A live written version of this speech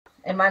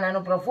emanano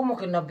un profumo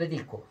che non vi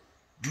dico,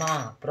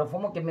 ma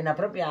profumo che mi ha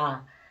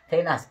proprio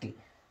te naschi.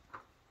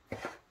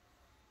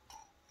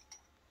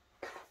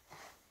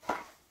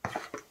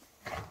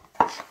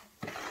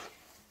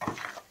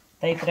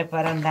 Stai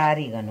preparando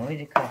l'origano,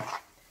 vedi qua.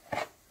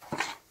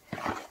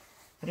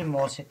 Prima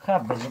lo secca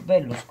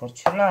bello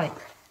scorciolai.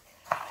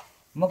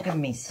 Mo che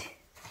messi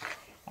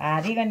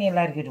l'origano e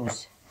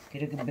l'Agrillusa,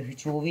 credo che vi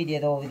faccio un video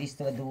dove vi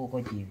sto due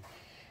cogliere.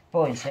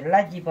 Poi c'è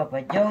l'aglio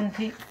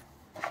papaglionti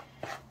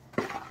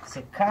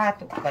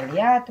seccato,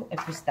 tagliato e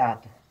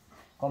pistato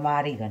come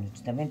l'origano,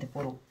 giustamente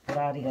pure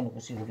l'origano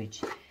così lo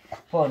feci.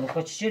 Poi lo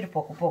cuocere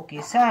poco di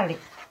sale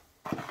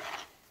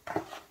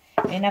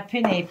e ne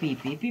appena i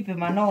pipi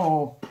ma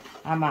non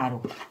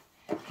amaro,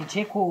 che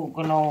c'è con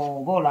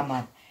non vuole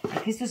amaro.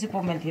 E questo si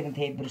può mettere in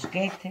le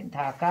bruschette, in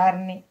la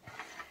carne,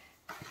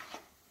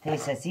 in la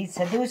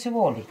salsiccia, dove si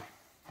vuole.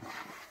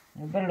 È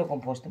un bello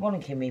composto, poi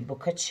anche i miei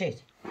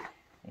boccacceri.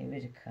 E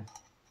vedi qua.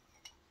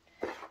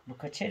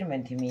 Boccacceri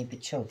metto i miei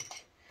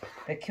picciotti.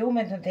 Perché io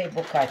metto i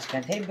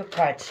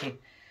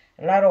boccacci,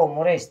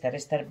 l'aroma resta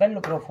bello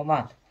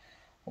profumato.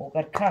 O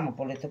carcamo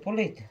polletto.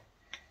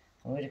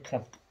 Vedi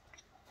qua.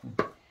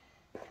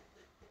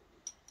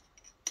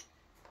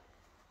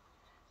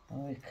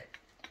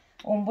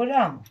 Un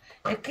buon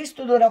e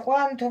questo dura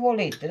quanto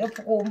volete,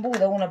 dopo con un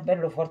buda uno è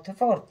bello forte,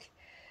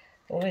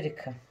 vedi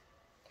qua.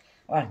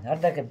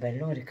 Guarda che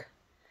bello, vedi qua.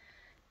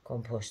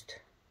 Composto,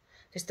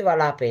 questo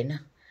vale la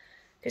pena,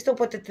 questo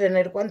potete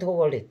tenere quanto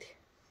volete.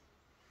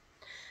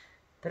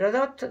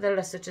 Prodotto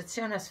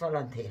dell'associazione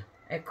Asfalantea,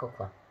 ecco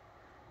qua.